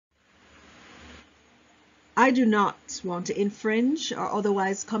I do not want to infringe or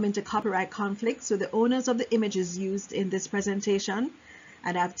otherwise come into copyright conflicts with the owners of the images used in this presentation,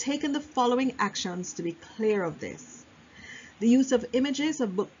 and I've taken the following actions to be clear of this. The use of images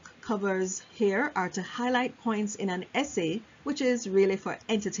of book covers here are to highlight points in an essay, which is really for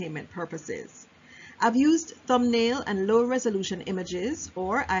entertainment purposes. I've used thumbnail and low resolution images,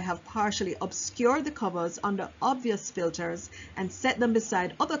 or I have partially obscured the covers under obvious filters and set them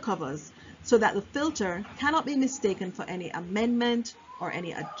beside other covers so that the filter cannot be mistaken for any amendment or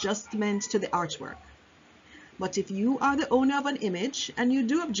any adjustment to the artwork. But if you are the owner of an image and you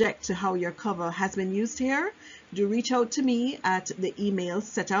do object to how your cover has been used here, do reach out to me at the email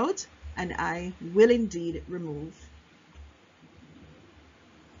set out, and I will indeed remove.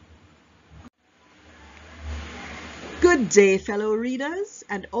 Good day, fellow readers,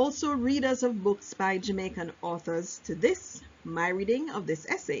 and also readers of books by Jamaican authors, to this, my reading of this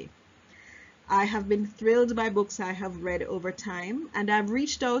essay. I have been thrilled by books I have read over time, and I've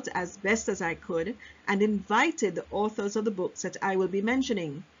reached out as best as I could and invited the authors of the books that I will be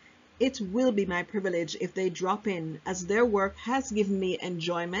mentioning. It will be my privilege if they drop in, as their work has given me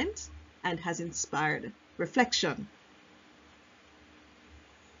enjoyment and has inspired reflection.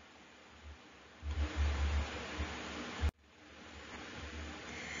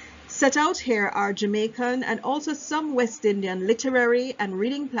 Set out here are Jamaican and also some West Indian literary and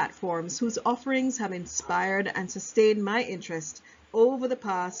reading platforms whose offerings have inspired and sustained my interest over the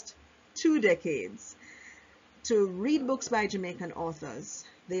past 2 decades to read books by Jamaican authors.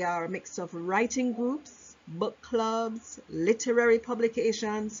 They are a mix of writing groups, book clubs, literary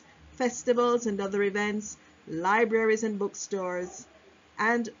publications, festivals and other events, libraries and bookstores,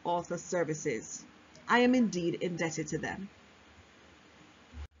 and author services. I am indeed indebted to them.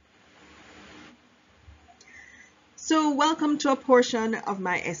 So welcome to a portion of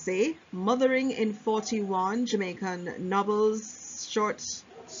my essay, Mothering in 41 Jamaican Novels, Short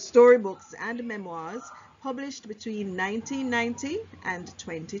Storybooks and Memoirs, published between 1990 and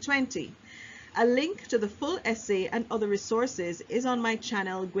 2020. A link to the full essay and other resources is on my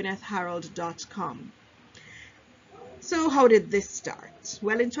channel, gwynethharold.com. So how did this start?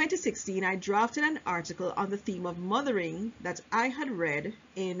 Well, in 2016, I drafted an article on the theme of mothering that I had read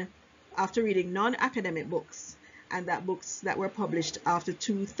after reading non-academic books, and that books that were published after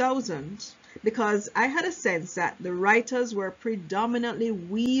 2000, because I had a sense that the writers were predominantly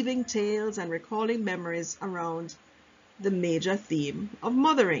weaving tales and recalling memories around the major theme of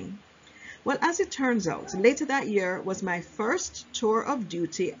mothering. Well, as it turns out, later that year was my first tour of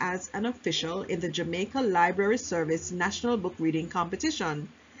duty as an official in the Jamaica Library Service National Book Reading Competition,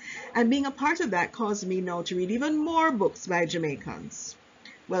 and being a part of that caused me now to read even more books by Jamaicans.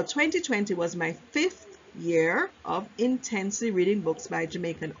 Well, 2020 was my 5th year of intensely reading books by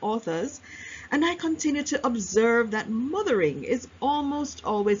Jamaican authors, and I continue to observe that mothering is almost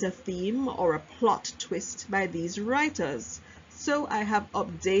always a theme or a plot twist by these writers, so I have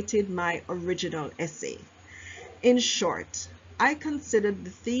updated my original essay. In short, I considered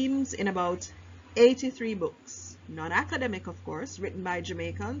the themes in about 83 books, non-academic of course, written by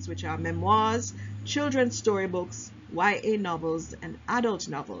Jamaicans, which are memoirs, children's storybooks, YA novels, and adult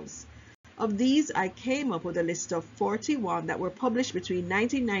novels. Of these, I came up with a list of 41 that were published between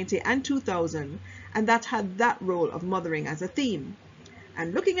 1990 and 2000, and that had that role of mothering as a theme.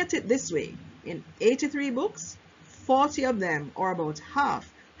 And looking at it this way, in 83 books, 40 of them, or about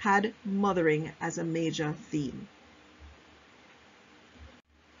half, had mothering as a major theme.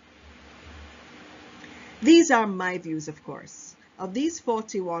 These are my views, of course. Of these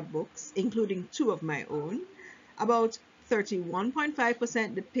 41 books, including 2 of my own, about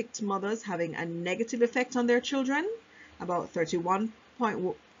 31.5% depict mothers having a negative effect on their children. About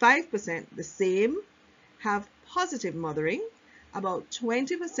 31.5%, the same, have positive mothering. About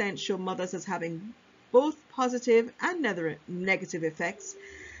 20% show mothers as having both positive and negative effects.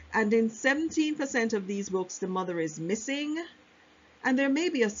 And in 17% of these books, the mother is missing, and there may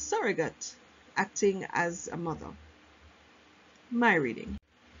be a surrogate acting as a mother. My reading.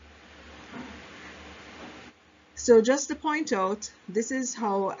 So just to point out, this is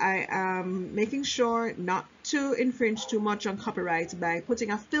how I am making sure not to infringe too much on copyright by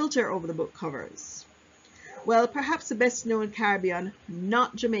putting a filter over the book covers. Well, perhaps the best known Caribbean,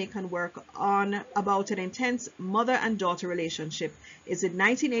 not Jamaican work about an intense mother and daughter relationship is the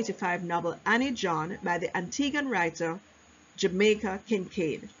 1985 novel Annie John by the Antiguan writer Jamaica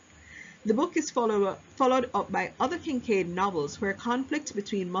Kincaid. The book is followed up by other Kincaid novels where conflict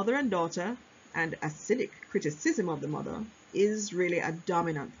between mother and daughter and acidic criticism of the mother is really a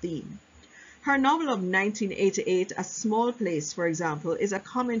dominant theme. Her novel of 1988, A Small Place, for example, is a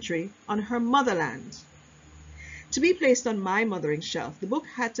commentary on her motherland. To be placed on my mothering shelf, the book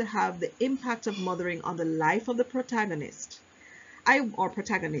had to have the impact of mothering on the life of the protagonist, or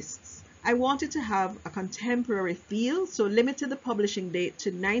protagonists. I wanted to have a contemporary feel, so limited the publishing date to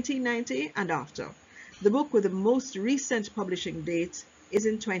 1990 and after. The book with the most recent publishing date is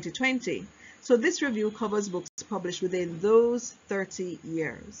in 2020, so this review covers books published within those 30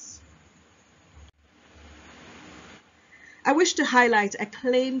 years. I wish to highlight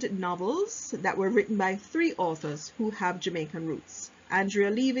acclaimed novels that were written by 3 authors who have Jamaican roots: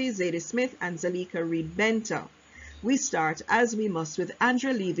 Andrea Levy, Zadie Smith, and Zalika Reed Benter. We start, as we must, with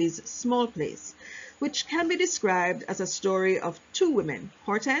Andrea Levy's Small Place, which can be described as a story of 2 women,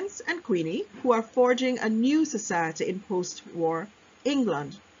 Hortense and Queenie, who are forging a new society in post-war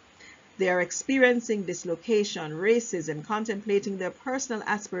England. They are experiencing dislocation, racism, contemplating their personal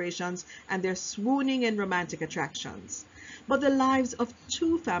aspirations, and their swooning in romantic attractions. But the lives of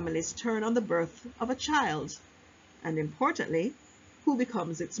 2 families turn on the birth of a child, and importantly, who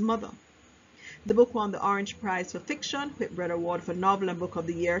becomes its mother. The book won the Orange Prize for Fiction, Whitbread Award for Novel and Book of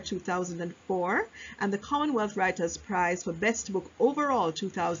the Year 2004, and the Commonwealth Writers' Prize for Best Book Overall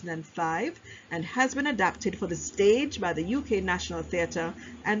 2005, and has been adapted for the stage by the UK National Theatre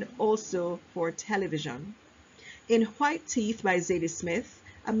and also for television. In White Teeth by Zadie Smith,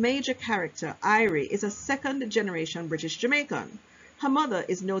 a major character, Irie, is a second-generation British Jamaican. Her mother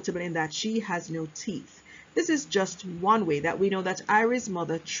is notable in that she has no teeth. This is just one way that we know that Irie's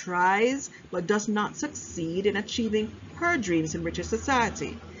mother tries but does not succeed in achieving her dreams in British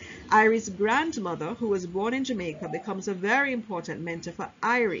society. Irie's grandmother, who was born in Jamaica, becomes a very important mentor for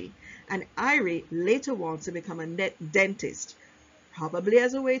Irie, and Irie later wants to become a dentist, probably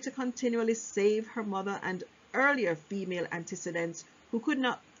as a way to continually save her mother and earlier female antecedents who could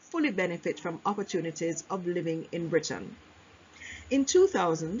not fully benefit from opportunities of living in Britain. In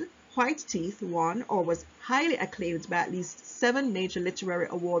 2000, White Teeth won or was highly acclaimed by at least 7 major literary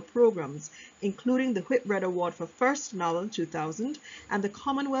award programs, including the Whitbread Award for First Novel 2000 and the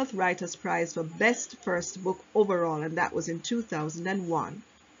Commonwealth Writers' Prize for Best First Book Overall, and that was in 2001.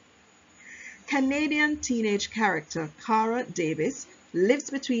 Canadian teenage character Cara Davis lives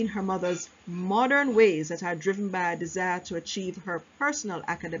between her mother's modern ways that are driven by a desire to achieve her personal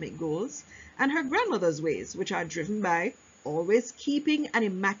academic goals and her grandmother's ways, which are driven by always keeping an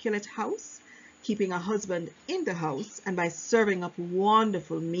immaculate house, keeping a husband in the house, and by serving up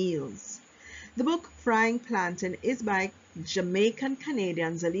wonderful meals. The book Frying Plantain is by Jamaican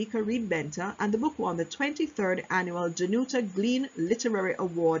Canadian Zalika Reed Benter, and the book won the 23rd Annual Danuta Glean Literary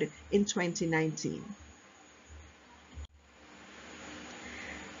Award in 2019.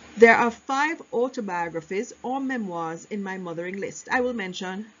 There are 5 autobiographies or memoirs in my mothering list. I will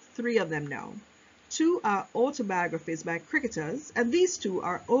mention 3 of them now. 2 are autobiographies by cricketers, and these 2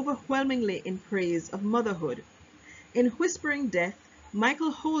 are overwhelmingly in praise of motherhood. In Whispering Death,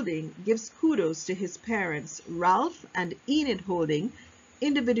 Michael Holding gives kudos to his parents, Ralph and Enid Holding,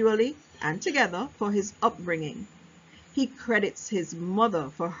 individually and together for his upbringing. He credits his mother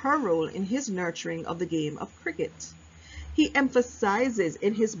for her role in his nurturing of the game of cricket. He emphasizes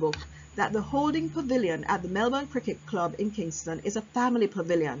in his book that the Holding Pavilion at the Melbourne Cricket Club in Kingston is a family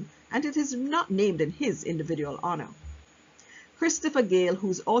pavilion, and it is not named in his individual honor. Christopher Gale,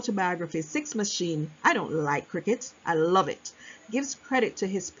 whose autobiography Six Machine, I Don't Like Cricket, I Love It, gives credit to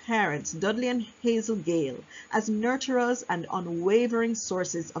his parents, Dudley and Hazel Gale, as nurturers and unwavering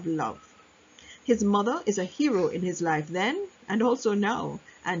sources of love. His mother is a hero in his life then and also now,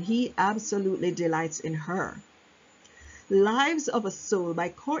 and he absolutely delights in her. Lives of a Soul by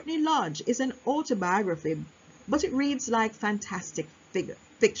Courtney Lodge is an autobiography, but it reads like fantastic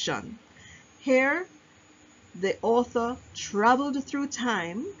fiction. Here, the author traveled through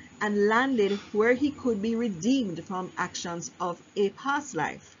time and landed where he could be redeemed from actions of a past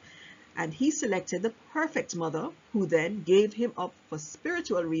life, and he selected the perfect mother, who then gave him up for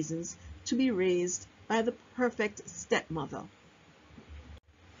spiritual reasons to be raised by the perfect stepmother.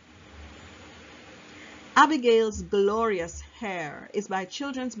 Abigail's Glorious Hair is by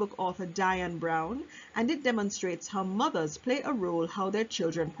children's book author Diane Brown, and it demonstrates how mothers play a role how their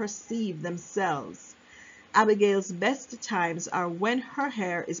children perceive themselves. Abigail's best times are when her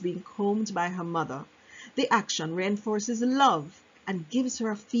hair is being combed by her mother. The action reinforces love and gives her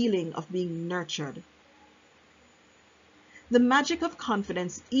a feeling of being nurtured. The Magic of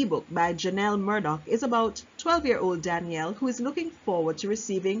Confidence ebook by Janelle Murdoch is about 12-year-old Danielle, who is looking forward to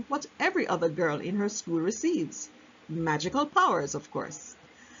receiving what every other girl in her school receives. Magical powers, of course.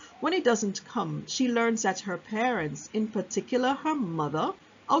 When it doesn't come, she learns that her parents, in particular her mother,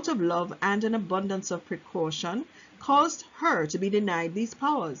 out of love and an abundance of precaution, caused her to be denied these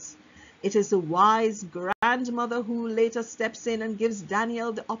powers. It is the wise, grandmother who later steps in and gives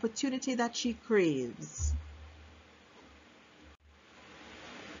Danielle the opportunity that she craves.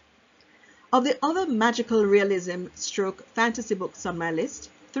 Of the other magical realism stroke fantasy books on my list,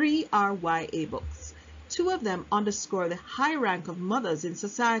 3 are YA books. 2 of them underscore the high rank of mothers in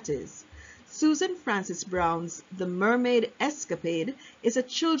societies. Susan Francis Brown's The Mermaid Escapade is a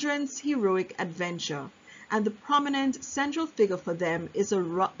children's heroic adventure, and the prominent central figure for them is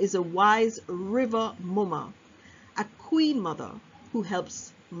a wise river mumma, a queen mother who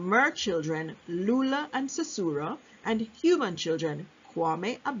helps mer children Lula and Sasura and human children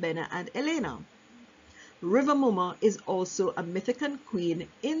Kwame, Abena, and Elena. River Mumma is also a mythical queen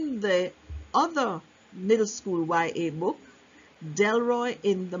in the other middle school YA book, Delroy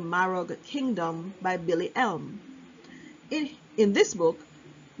in the Marog Kingdom by Billy Elm. In this book,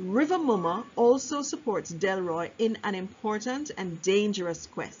 River Mumma also supports Delroy in an important and dangerous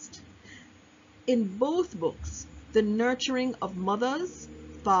quest. In both books, the nurturing of mothers,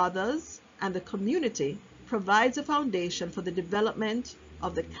 fathers, and the community provides a foundation for the development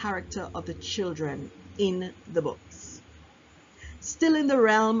of the character of the children in the books. Still in the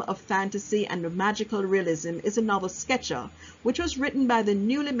realm of fantasy and magical realism is a novel Sketcher, which was written by the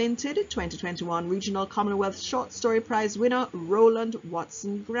newly minted 2021 Regional Commonwealth Short Story Prize winner Roland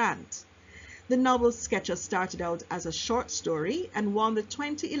Watson Grant. The novel Sketcher started out as a short story and won the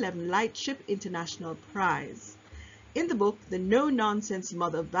 2011 Lightship International Prize. In the book, the no-nonsense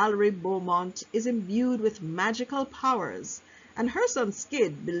mother Valerie Beaumont is imbued with magical powers, and her son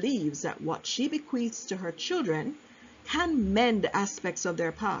Skid believes that what she bequeaths to her children can mend aspects of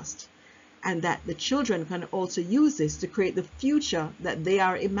their past, and that the children can also use this to create the future that they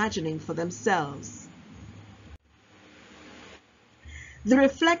are imagining for themselves. The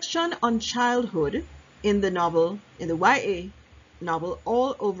reflection on childhood in the YA novel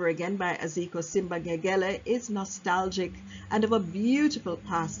All Over Again by Aziko Simba Ngegele is nostalgic and of a beautiful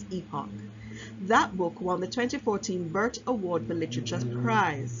past epoch. That book won the 2014 Burt Award for Literature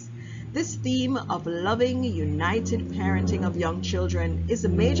Prize. This theme of loving, united parenting of young children is a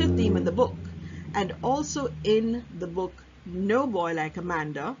major theme in the book, and also in the book No Boy Like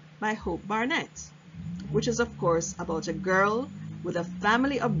Amanda by Hope Barnett, which is of course about a girl with a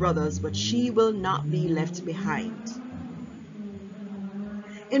family of brothers, but she will not be left behind.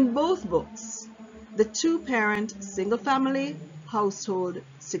 In both books, the two-parent single-family household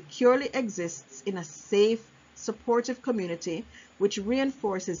securely exists in a safe, supportive community, which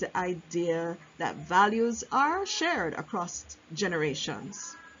reinforces the idea that values are shared across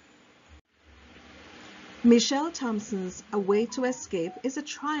generations. Michelle Thompson's A Way to Escape is a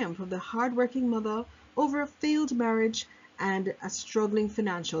triumph of the hardworking mother over a failed marriage and a struggling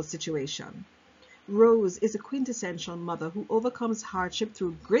financial situation. Rose is a quintessential mother who overcomes hardship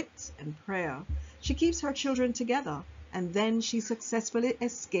through grit and prayer. She keeps her children together, and then she successfully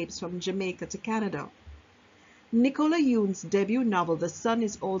escapes from Jamaica to Canada. Nicola Yoon's debut novel, The Sun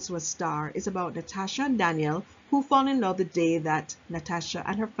is Also a Star, is about Natasha and Daniel, who fall in love the day that Natasha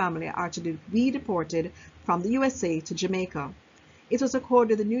and her family are to be deported from the USA to Jamaica. It was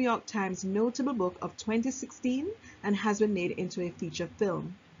accorded the New York Times Notable Book of 2016 and has been made into a feature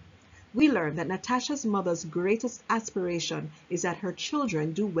film. We learn that Natasha's mother's greatest aspiration is that her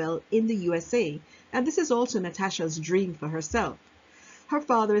children do well in the USA, and this is also Natasha's dream for herself. Her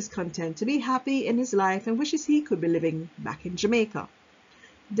father is content to be happy in his life and wishes he could be living back in Jamaica.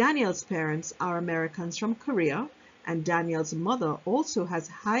 Daniel's parents are Americans from Korea, and Daniel's mother also has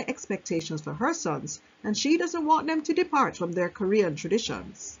high expectations for her sons, and she doesn't want them to depart from their Korean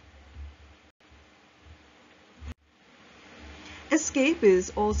traditions. Escape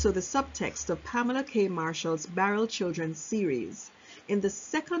is also the subtext of Pamela K. Marshall's Barrel Children series. In the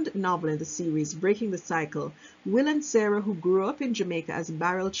second novel in the series, Breaking the Cycle, Will and Sarah, who grew up in Jamaica as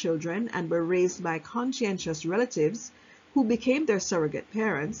barrel children and were raised by conscientious relatives who became their surrogate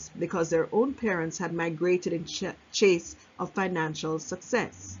parents because their own parents had migrated in chase of financial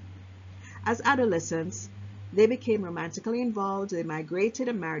success. As adolescents, they became romantically involved, they migrated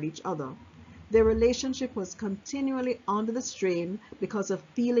and married each other. Their relationship was continually under the strain because of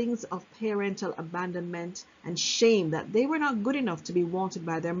feelings of parental abandonment and shame that they were not good enough to be wanted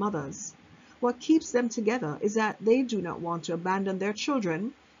by their mothers. What keeps them together is that they do not want to abandon their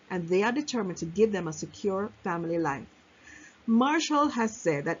children, and they are determined to give them a secure family life. Marshall has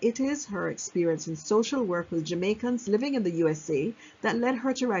said that it is her experience in social work with Jamaicans living in the USA that led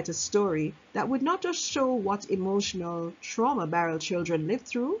her to write a story that would not just show what emotional trauma barrel children live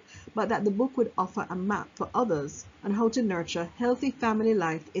through, but that the book would offer a map for others on how to nurture healthy family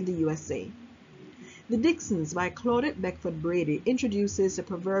life in the USA. The Dixons by Claudette Beckford Brady introduces the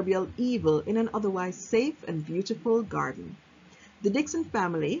proverbial evil in an otherwise safe and beautiful garden. The Dixon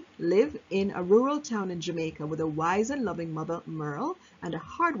family live in a rural town in Jamaica with a wise and loving mother, Merle, and a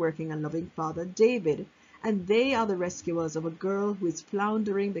hardworking and loving father, David, and they are the rescuers of a girl who is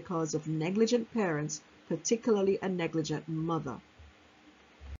floundering because of negligent parents, particularly a negligent mother.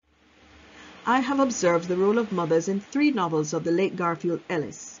 I have observed the role of mothers in 3 novels of the late Garfield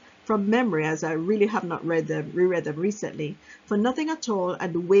Ellis, from memory, as I really have not reread them recently. For Nothing at All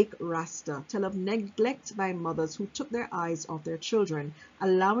and Wake Rasta tell of neglect by mothers who took their eyes off their children,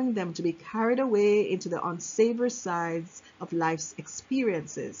 allowing them to be carried away into the unsavory sides of life's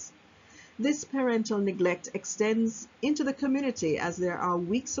experiences. This parental neglect extends into the community as there are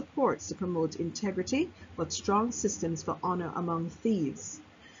weak supports to promote integrity, but strong systems for honor among thieves.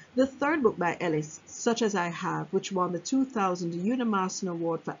 The third book by Ellis, Such as I Have, which won the 2000 Una Marston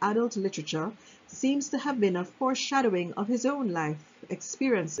Award for Adult Literature, seems to have been a foreshadowing of his own life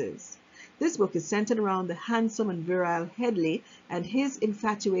experiences. This book is centered around the handsome and virile Headley and his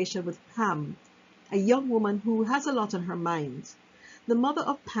infatuation with Pam, a young woman who has a lot on her mind. The mother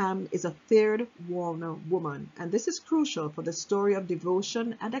of Pam is a third Warner woman, and this is crucial for the story of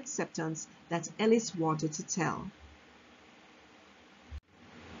devotion and acceptance that Ellis wanted to tell.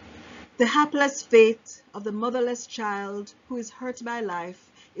 The hapless fate of the motherless child who is hurt by life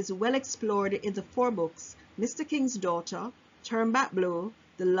is well explored in the 4 books Mr. King's Daughter, Turn Back Blow,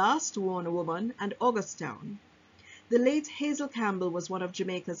 The Last Warner Woman, and Augusttown. The late Hazel Campbell was one of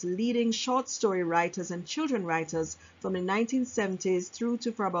Jamaica's leading short story writers and children writers from the 1970s through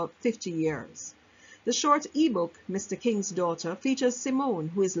to for about 50 years. The short ebook, Mr. King's Daughter, features Simone,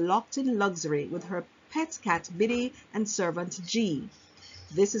 who is locked in luxury with her pet cat Biddy and servant G.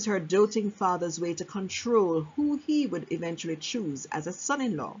 This is her doting father's way to control who he would eventually choose as a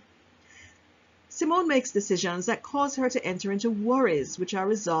son-in-law. Simone makes decisions that cause her to enter into worries which are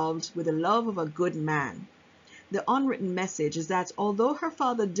resolved with the love of a good man. The unwritten message is that although her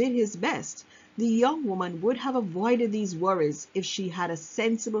father did his best, the young woman would have avoided these worries if she had a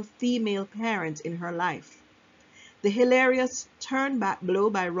sensible female parent in her life. The hilarious Turn Back Blow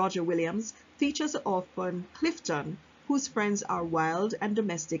by Roger Williams features the orphan Clifton, whose friends are wild and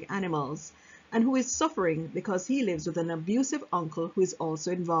domestic animals, and who is suffering because he lives with an abusive uncle who is also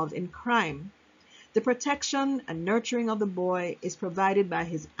involved in crime. The protection and nurturing of the boy is provided by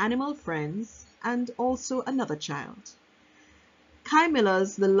his animal friends and also another child. Kai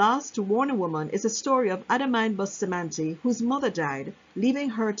Miller's The Last Warner Woman is a story of Adamine Bustamante, whose mother died, leaving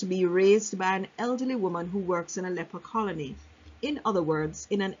her to be raised by an elderly woman who works in a leper colony. In other words,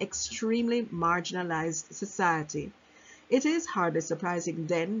 in an extremely marginalized society. It is hardly surprising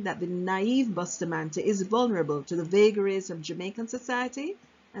then that the naive Bustamante is vulnerable to the vagaries of Jamaican society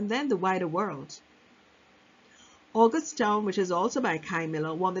and then the wider world. Augusttown, which is also by Kai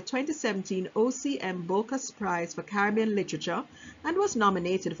Miller, won the 2017 OCM Bocas Prize for Caribbean Literature and was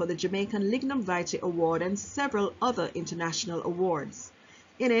nominated for the Jamaican Lignum Vitae Award and several other international awards.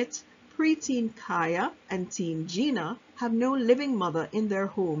 In it, preteen Kaya and teen Gina have no living mother in their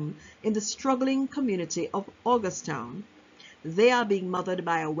home in the struggling community of Augusttown. They are being mothered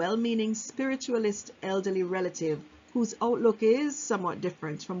by a well-meaning spiritualist elderly relative whose outlook is somewhat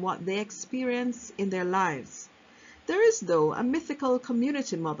different from what they experience in their lives. There is, though, a mythical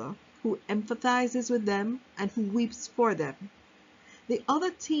community mother who empathizes with them and who weeps for them. The other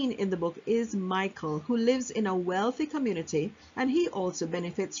teen in the book is Michael, who lives in a wealthy community, and he also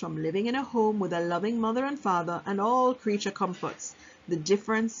benefits from living in a home with a loving mother and father and all creature comforts. The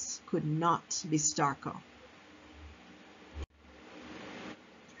difference could not be starker.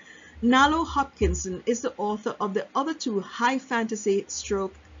 Nalo Hopkinson is the author of the other 2 high fantasy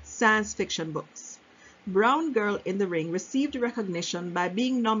stroke science fiction books. Brown Girl in the Ring received recognition by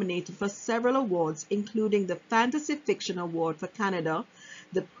being nominated for several awards, including the Fantasy Fiction Award for Canada,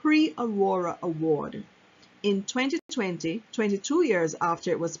 the Prix Aurora Award. In 2020, 22 years after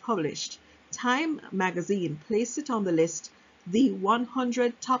it was published, Time magazine placed it on the list, the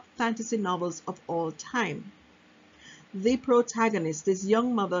 100 top fantasy novels of all time. The protagonist is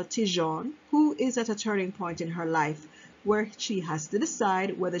young mother Tijon, who is at a turning point in her life where she has to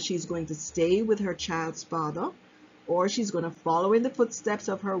decide whether she's going to stay with her child's father or she's going to follow in the footsteps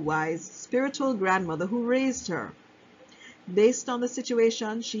of her wise, spiritual grandmother who raised her. Based on the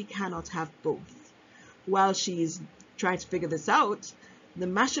situation, she cannot have both. While she's trying to figure this out, the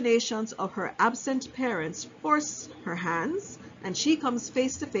machinations of her absent parents force her hands, and she comes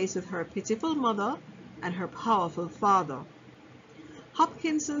face to face with her pitiful mother and her powerful father.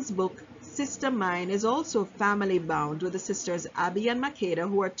 Hopkinson's book Sister Mine is also family bound with the sisters Abby and Makeda,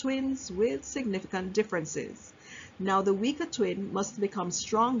 who are twins with significant differences. Now the weaker twin must become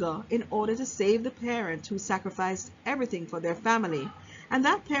stronger in order to save the parent who sacrificed everything for their family, and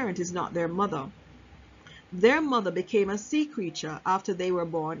that parent is not their mother. Their mother became a sea creature after they were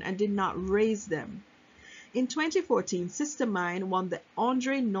born and did not raise them. In 2014, Sister Mine won the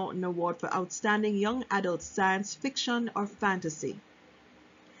Andre Norton Award for Outstanding Young Adult Science Fiction or Fantasy.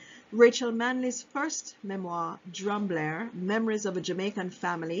 Rachel Manley's first memoir, Drumblair, Memories of a Jamaican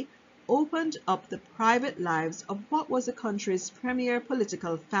Family, opened up the private lives of what was the country's premier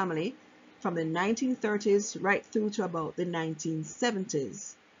political family from the 1930s right through to about the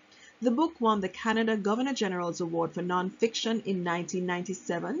 1970s. The book won the Canada Governor-General's Award for Nonfiction in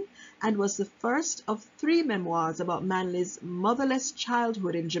 1997 and was the first of 3 memoirs about Manley's motherless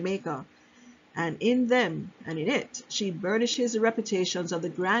childhood in Jamaica. And in it, she burnishes the reputations of the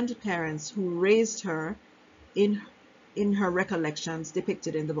grandparents who raised her in her recollections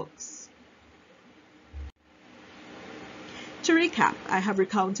depicted in the books. To recap, I have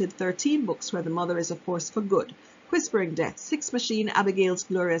recounted 13 books where the mother is a force for good. Whispering Death, Six Machine, Abigail's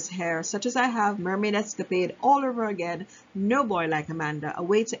Glorious Hair, Such as I Have, Mermaid Escapade, All Over Again, No Boy Like Amanda, A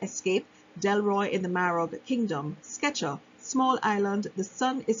Way to Escape, Delroy in the Marog Kingdom, Sketcher, Small Island, The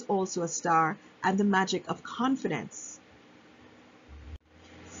Sun is Also a Star, and The Magic of Confidence.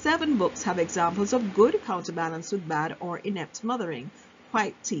 7 books have examples of good counterbalanced with bad or inept mothering.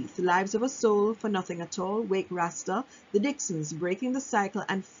 White Teeth, Lives of a Soul, For Nothing at All, Wake Rasta, The Dixons, Breaking the Cycle,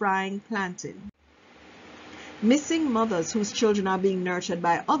 and Frying Plantain. Missing mothers whose children are being nurtured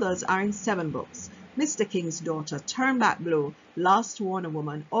by others are in 7 books. Mr. King's Daughter, Turn Back Blue, Lost Warner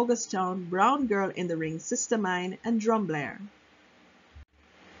Woman, Augusttown, Brown Girl in the Ring, Sister Mine, and Drumblair.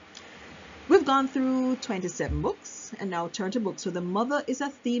 We've gone through 27 books and now turn to books where the mother is a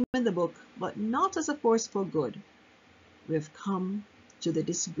theme in the book, but not as a force for good. We've come to the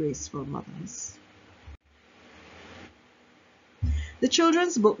disgraceful mothers. The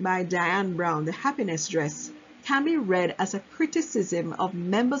children's book by Diane Brown, The Happiness Dress, can be read as a criticism of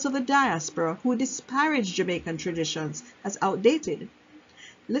members of the diaspora who disparage Jamaican traditions as outdated.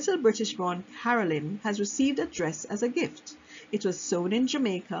 Little British-born Carolyn has received a dress as a gift. It was sewn in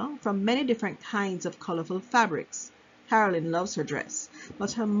Jamaica from many different kinds of colorful fabrics. Carolyn loves her dress,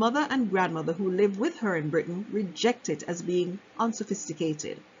 but her mother and grandmother who live with her in Britain reject it as being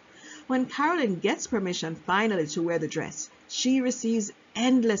unsophisticated. When Carolyn gets permission finally to wear the dress, she receives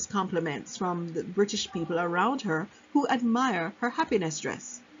endless compliments from the British people around her who admire her happiness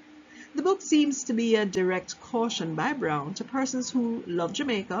dress. The book seems to be a direct caution by Brown to persons who love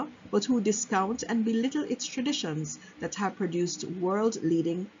Jamaica but who discount and belittle its traditions that have produced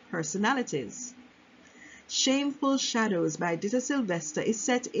world-leading personalities. Shameful Shadows by Dita Sylvester is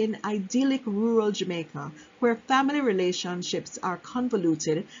set in idyllic rural Jamaica where family relationships are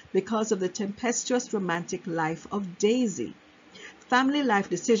convoluted because of the tempestuous romantic life of Daisy. Family life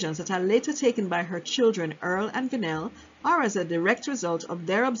decisions that are later taken by her children Earl and Vinell are as a direct result of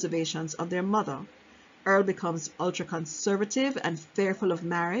their observations of their mother. Earl becomes ultra-conservative and fearful of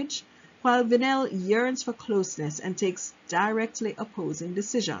marriage, while Vinell yearns for closeness and takes directly opposing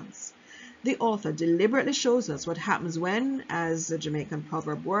decisions. The author deliberately shows us what happens when, as the Jamaican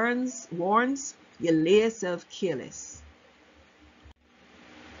proverb warns, you lay yourself careless.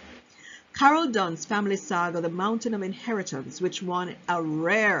 Carol Dunn's family saga, The Mountain of Inheritance, which won a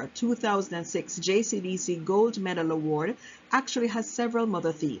rare 2006 JCDC Gold Medal Award, actually has several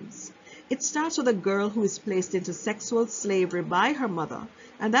mother themes. It starts with a girl who is placed into sexual slavery by her mother,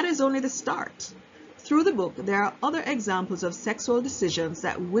 and that is only the start. Through the book, there are other examples of sexual decisions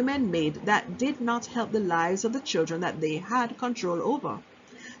that women made that did not help the lives of the children that they had control over.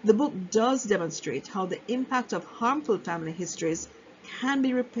 The book does demonstrate how the impact of harmful family histories can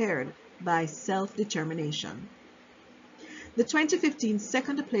be repaired by self-determination. The 2015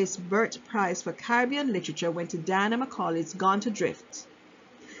 second place Burt Prize for Caribbean Literature went to Diana Macaulay's Gone to Drift.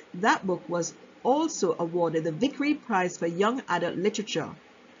 That book was also awarded the Vickery Prize for Young Adult Literature.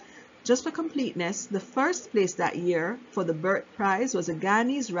 Just for completeness, the first place that year for the Burt Prize was a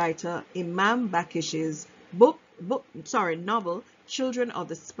Ghanese writer Imam Bakish's novel Children of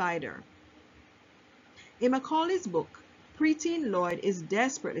the Spider. In Macaulay's book, preteen Lloyd is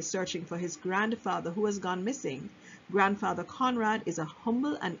desperately searching for his grandfather who has gone missing. Grandfather Conrad is a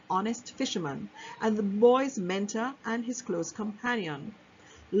humble and honest fisherman, and the boy's mentor and his close companion.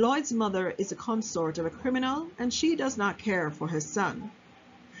 Lloyd's mother is a consort of a criminal, and she does not care for her son.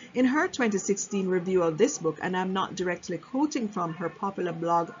 In her 2016 review of this book, and I'm not directly quoting from her popular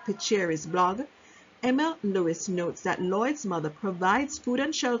blog, Picheri's blog, Emma Lewis notes that Lloyd's mother provides food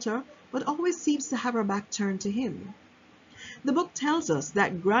and shelter, but always seems to have her back turned to him. The book tells us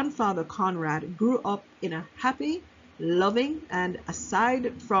that grandfather Conrad grew up in a happy, loving, and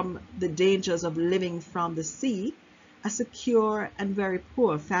aside from the dangers of living from the sea, a secure and very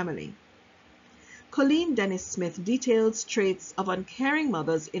poor family. Colleen Dennis Smith details traits of uncaring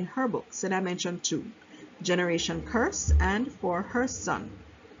mothers in her books, and I mentioned two, Generation Curse and For Her Son.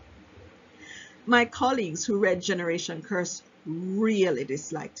 My colleagues who read Generation Curse really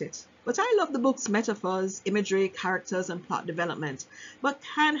disliked it, but I love the book's metaphors, imagery, characters, and plot development, but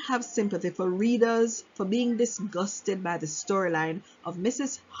can have sympathy for readers for being disgusted by the storyline of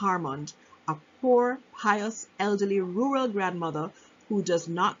Mrs. Harmond, a poor, pious, elderly rural grandmother who does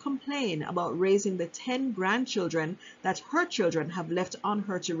not complain about raising the 10 grandchildren that her children have left on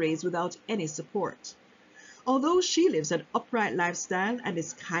her to raise without any support. Although she lives an upright lifestyle and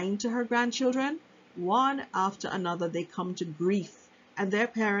is kind to her grandchildren, one after another they come to grief, and their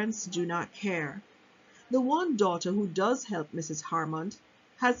parents do not care. The one daughter who does help Mrs. Harmond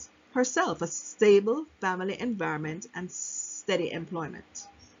has herself a stable family environment and steady employment.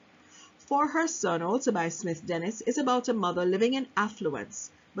 For Her Son, also by Smith Dennis, is about a mother living in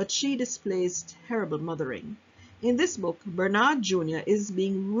affluence, but she displays terrible mothering. In this book, Bernard Jr. is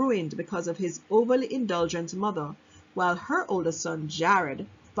being ruined because of his overly indulgent mother, while her older son, Jared,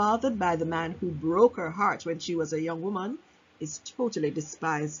 fathered by the man who broke her heart when she was a young woman, is totally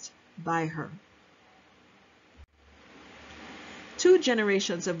despised by her. Two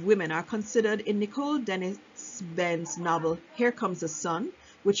generations of women are considered in Nicole Dennis Benn's novel Here Comes the Sun,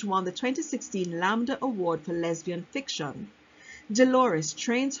 which won the 2016 Lambda Award for Lesbian Fiction. Dolores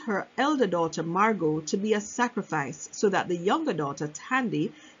trains her elder daughter Margot to be a sacrifice so that the younger daughter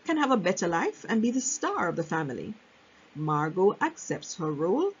Tandy can have a better life and be the star of the family. Margot accepts her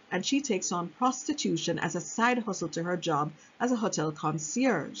role and she takes on prostitution as a side hustle to her job as a hotel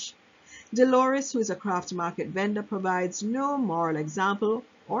concierge. Dolores, who is a craft market vendor, provides no moral example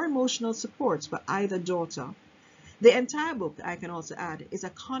or emotional support for either daughter. The entire book, I can also add, is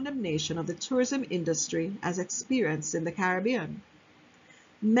a condemnation of the tourism industry as experienced in the Caribbean.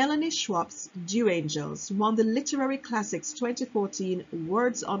 Melanie Schwapp's Dew Angels won the Literary Classics 2014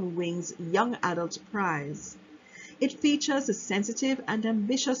 Words on Wings Young Adult Prize. It features a sensitive and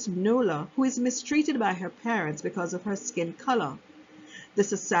ambitious Nola who is mistreated by her parents because of her skin color. The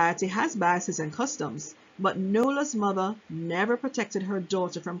society has biases and customs, but Nola's mother never protected her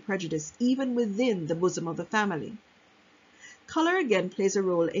daughter from prejudice even within the bosom of the family. Color again plays a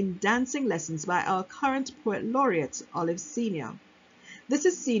role in dancing lessons by our current poet laureate, Olive Senior. This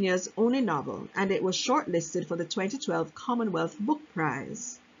is Senior's only novel, and it was shortlisted for the 2012 Commonwealth Book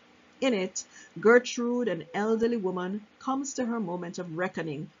Prize. In it, Gertrude, an elderly woman, comes to her moment of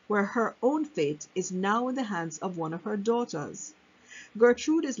reckoning where her own fate is now in the hands of one of her daughters.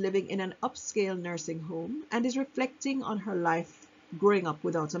 Gertrude is living in an upscale nursing home and is reflecting on her life growing up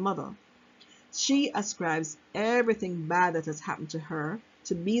without a mother. She ascribes everything bad that has happened to her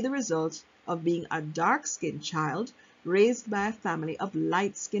to be the result of being a dark-skinned child raised by a family of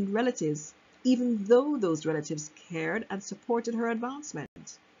light-skinned relatives, even though those relatives cared and supported her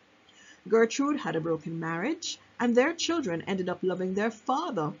advancement. Gertrude had a broken marriage, and their children ended up loving their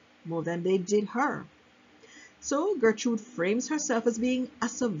father more than they did her. So Gertrude frames herself as being a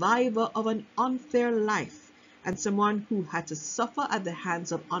survivor of an unfair life and someone who had to suffer at the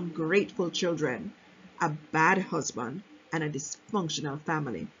hands of ungrateful children, a bad husband, and a dysfunctional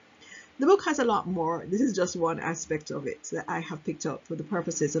family. The book has a lot more. This is just one aspect of it that I have picked up for the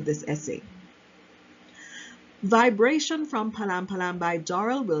purposes of this essay. Vibration from Palam Palam by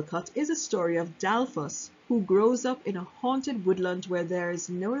Dorrell Wilcott is a story of Dalphus, who grows up in a haunted woodland where there is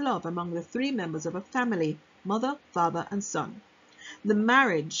no love among the three members of a family, mother, father, and son. The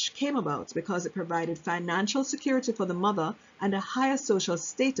marriage came about because it provided financial security for the mother and a higher social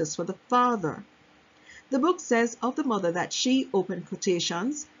status for the father. The book says of the mother that she, open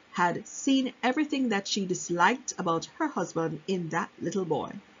quotations, had seen everything that she disliked about her husband in that little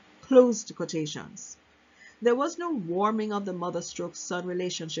boy, closed quotations. There was no warming of the mother-son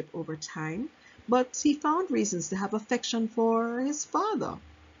relationship over time, but he found reasons to have affection for his father.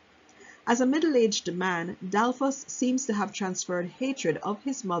 As a middle-aged man, Dalphus seems to have transferred hatred of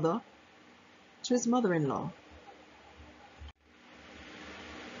his mother to his mother-in-law.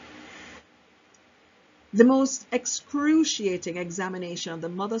 The most excruciating examination of the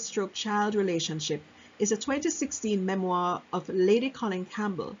mother-child relationship is a 2016 memoir of Lady Colin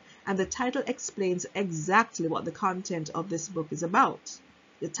Campbell, and the title explains exactly what the content of this book is about.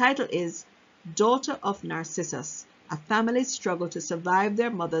 The title is Daughter of Narcissus, a family's struggle to survive their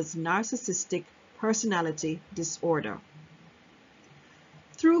mother's narcissistic personality disorder.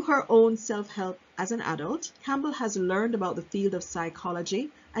 Through her own self-help as an adult, Campbell has learned about the field of psychology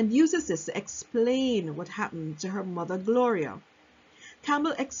and uses this to explain what happened to her mother Gloria.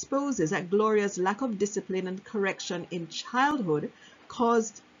 Campbell exposes that Gloria's lack of discipline and correction in childhood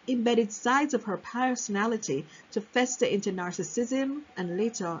caused embedded sides of her personality to fester into narcissism and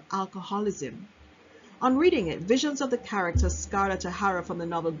later alcoholism. On reading it, visions of the character Scarlett O'Hara from the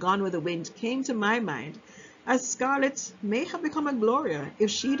novel Gone with the Wind came to my mind, as Scarlett may have become a Gloria if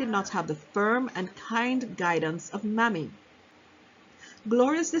she did not have the firm and kind guidance of Mammy.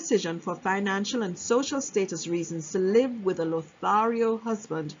 Gloria's decision for financial and social status reasons to live with a Lothario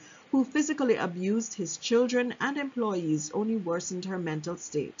husband who physically abused his children and employees only worsened her mental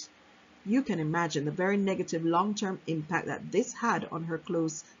state. You can imagine the very negative long-term impact that this had on her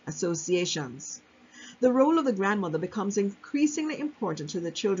close associations. The role of the grandmother becomes increasingly important to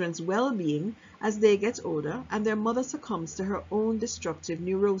the children's well-being as they get older and their mother succumbs to her own destructive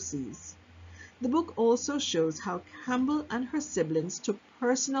neuroses. The book also shows how Campbell and her siblings took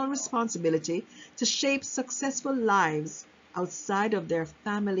personal responsibility to shape successful lives outside of their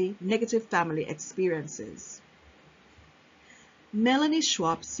negative family experiences. Melanie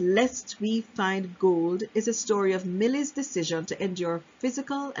Schwapp's Lest We Find Gold is a story of Millie's decision to endure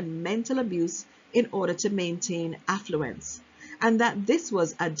physical and mental abuse in order to maintain affluence, and that this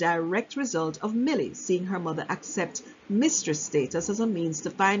was a direct result of Millie seeing her mother accept mistress status as a means to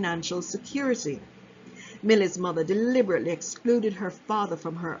financial security. Millie's mother deliberately excluded her father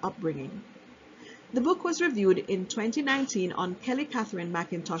from her upbringing. The book was reviewed in 2019 on Kelly Catherine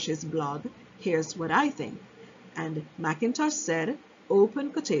McIntosh's blog, Here's What I Think, and McIntosh said,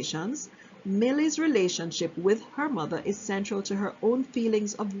 open quotations, Millie's relationship with her mother is central to her own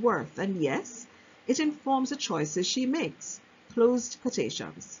feelings of worth, and yes, it informs the choices she makes, closed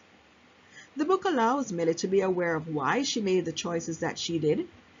quotations. The book allows Millie to be aware of why she made the choices that she did,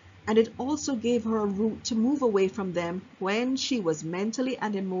 and it also gave her a route to move away from them when she was mentally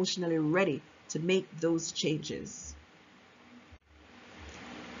and emotionally ready to make those changes.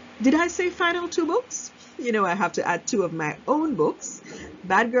 Did I say final 2 books? You know I have to add 2 of my own books,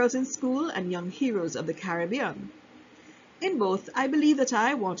 Bad Girls in School and Young Heroes of the Caribbean. In both, I believe that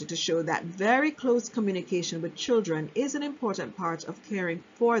I wanted to show that very close communication with children is an important part of caring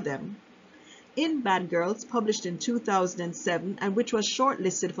for them. In Bad Girls, published in 2007 and which was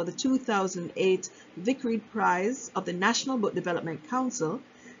shortlisted for the 2008 Vic Reed Prize of the National Book Development Council,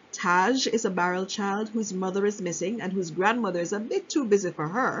 Taj is a barrel child whose mother is missing and whose grandmother is a bit too busy for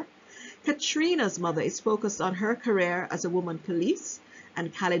her. Katrina's mother is focused on her career as a woman police,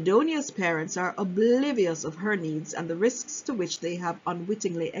 and Caledonia's parents are oblivious of her needs and the risks to which they have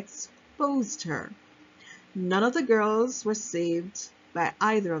unwittingly exposed her. None of the girls were saved by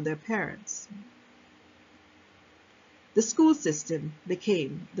either of their parents. The school system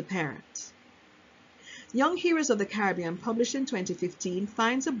became the parent. Young Heroes of the Caribbean, published in 2015,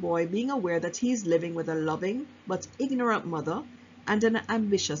 finds a boy being aware that he is living with a loving but ignorant mother and an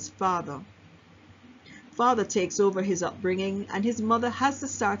ambitious father. Father takes over his upbringing, and his mother has to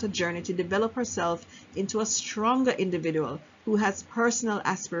start a journey to develop herself into a stronger individual who has personal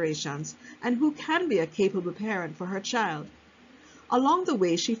aspirations and who can be a capable parent for her child. Along the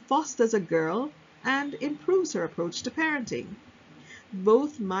way, she fosters a girl and improves her approach to parenting.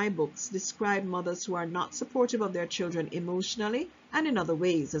 Both my books describe mothers who are not supportive of their children emotionally and in other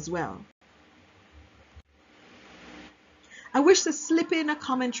ways as well. I wish to slip in a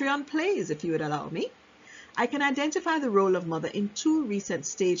commentary on plays, if you would allow me. I can identify the role of mother in 2 recent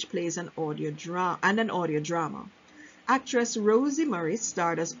stage plays and an audio drama. Actress Rosie Murray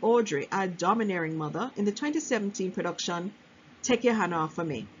starred as Audrey, a domineering mother, in the 2017 production Take Your Hand Off of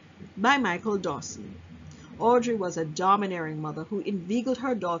Me by Michael Dawson. Audrey was a domineering mother who inveigled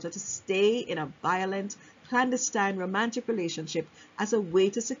her daughter to stay in a violent, clandestine romantic relationship as a way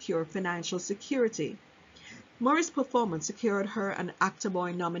to secure financial security. Murray's performance secured her an Actor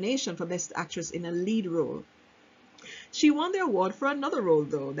Boy nomination for Best Actress in a Lead Role. She won the award for another role,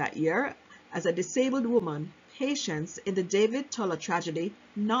 though, that year as a disabled woman, Patience, in the David Tuller tragedy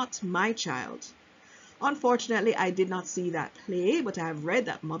Not My Child. Unfortunately, I did not see that play, but I have read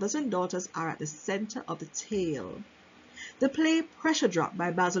that mothers and daughters are at the center of the tale. The play Pressure Drop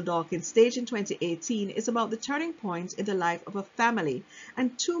by Basil Dawkins, staged in 2018, is about the turning point in the life of a family,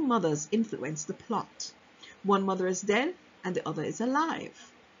 and 2 mothers influence the plot. One mother is dead and the other is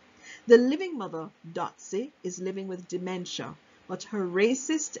alive. The living mother, Dotsie, is living with dementia, but her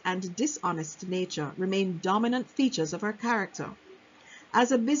racist and dishonest nature remain dominant features of her character.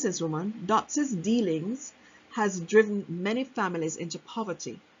 As a businesswoman, Dotsie's dealings has driven many families into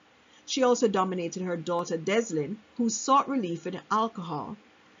poverty. She also dominated her daughter Deslin, who sought relief in alcohol,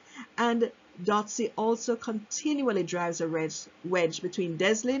 And Dotsie also continually drives a wedge between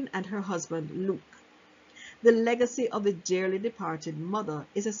Deslin and her husband Luke. The legacy of the dearly departed mother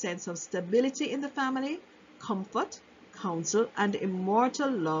is a sense of stability in the family, comfort, counsel, and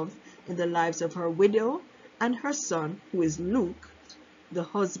immortal love in the lives of her widow and her son, who is Luke, the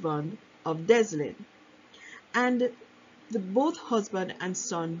husband of Deslin. And both husband and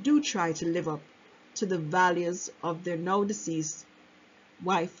son do try to live up to the values of their now deceased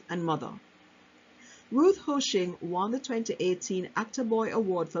wife and mother. Ruth Hoshing won the 2018 Actor Boy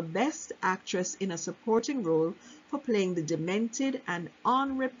Award for Best Actress in a Supporting Role for playing the demented and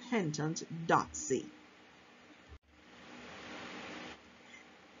unrepentant Dotsie.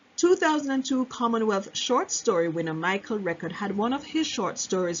 2002 Commonwealth Short Story winner Michael Record had one of his short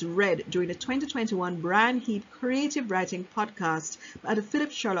stories read during the 2021 Brian Heap Creative Writing Podcast at the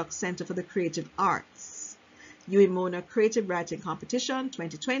Philip Sherlock Center for the Creative Arts. UEMONA Creative Writing Competition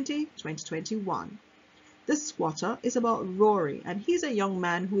 2020-2021. The Squatter is about Rory, and he's a young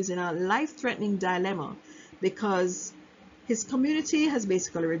man who is in a life-threatening dilemma because his community has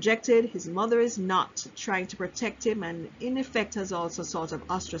basically rejected, his mother is not trying to protect him, and in effect has also sort of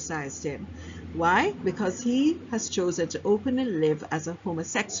ostracized him. Why? Because he has chosen to openly live as a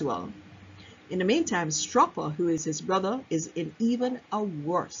homosexual. In the meantime, Stropper, who is his brother, is in even a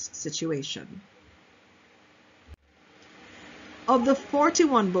worse situation. Of the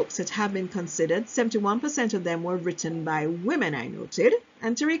 41 books that have been considered, 71% of them were written by women, I noted.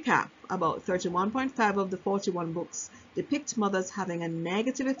 And to recap, about 31.5% of the 41 books depict mothers having a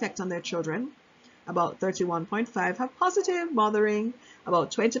negative effect on their children. About 31.5% have positive mothering.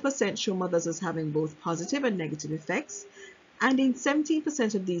 About 20% show mothers as having both positive and negative effects. And in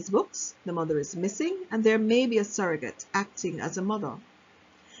 17% of these books, the mother is missing and there may be a surrogate acting as a mother.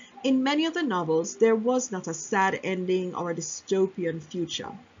 In many of the novels, there was not a sad ending or a dystopian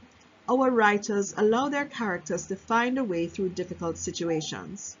future. Our writers allow their characters to find a way through difficult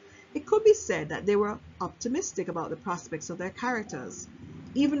situations. It could be said that they were optimistic about the prospects of their characters.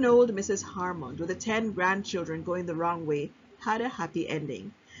 Even old Mrs. Harmond, with the 10 grandchildren going the wrong way, had a happy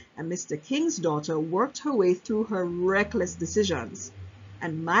ending. And Mr. King's daughter worked her way through her reckless decisions.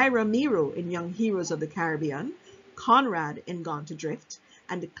 And Myra Miro in Young Heroes of the Caribbean, Conrad in Gone to Drift,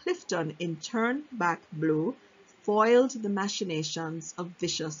 and Clifton in Turn Back Blue foiled the machinations of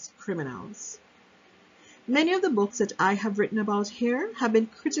vicious criminals. Many of the books that I have written about here have been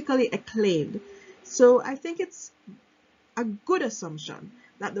critically acclaimed, so I think it's a good assumption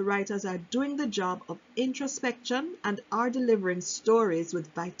that the writers are doing the job of introspection and are delivering stories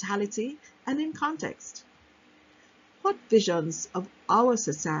with vitality and in context. What visions of our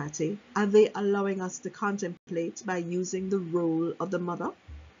society are they allowing us to contemplate by using the role of the mother?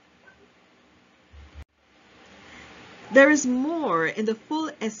 There is more in the full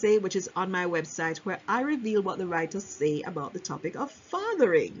essay which is on my website where I reveal what the writers say about the topic of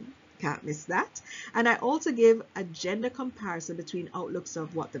fathering. Can't miss that. And I also give a gender comparison between outlooks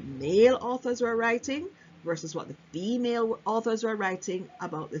of what the male authors were writing versus what the female authors were writing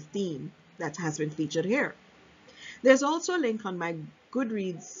about the theme that has been featured here. There's also a link on my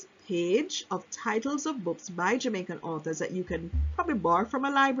Goodreads page of titles of books by Jamaican authors that you can probably borrow from a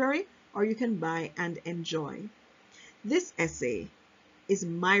library or you can buy and enjoy. This essay is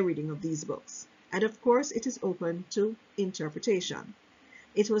my reading of these books, and of course it is open to interpretation.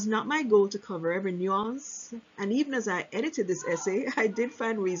 It was not my goal to cover every nuance, and even as I edited this essay, I did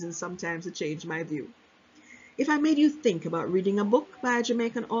find reasons sometimes to change my view. If I made you think about reading a book by a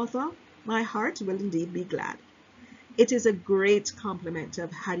Jamaican author, my heart will indeed be glad. It is a great compliment to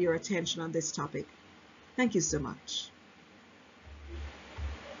have had your attention on this topic. Thank you so much.